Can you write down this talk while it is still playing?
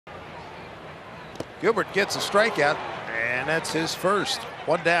Gilbert gets a strikeout, and that's his first.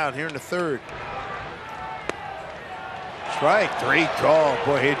 One down here in the third. Strike three call.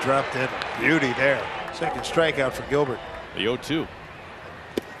 Boy, he dropped in a beauty there. Second strikeout for Gilbert. The 0-2.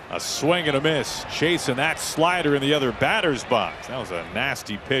 A swing and a miss, chasing that slider in the other batter's box. That was a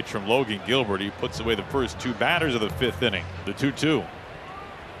nasty pitch from Logan Gilbert. He puts away the first two batters of the fifth inning. The 2-2.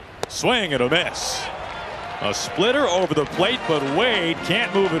 Swing and a miss. A splitter over the plate, but Wade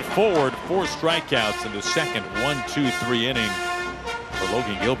can't move it forward. 4 strikeouts in the second 1-2-3 inning for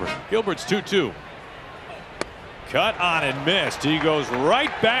Logan Gilbert. Gilbert's 2-2. Cut on and missed. He goes right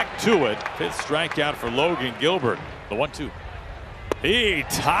back to it. 5th strikeout for Logan Gilbert. The 1-2. He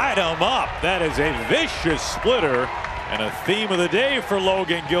tied him up. That is a vicious splitter and a theme of the day for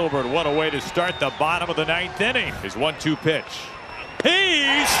Logan Gilbert. What a way to start the bottom of the 9th inning. His 1-2 pitch.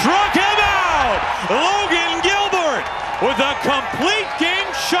 He struck him out. Logan Gilbert with a complete game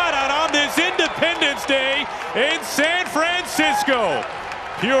shutout on this Independence Day in San Francisco.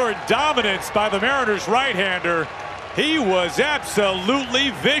 Pure dominance by the Mariners right-hander. He was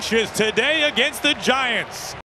absolutely vicious today against the Giants.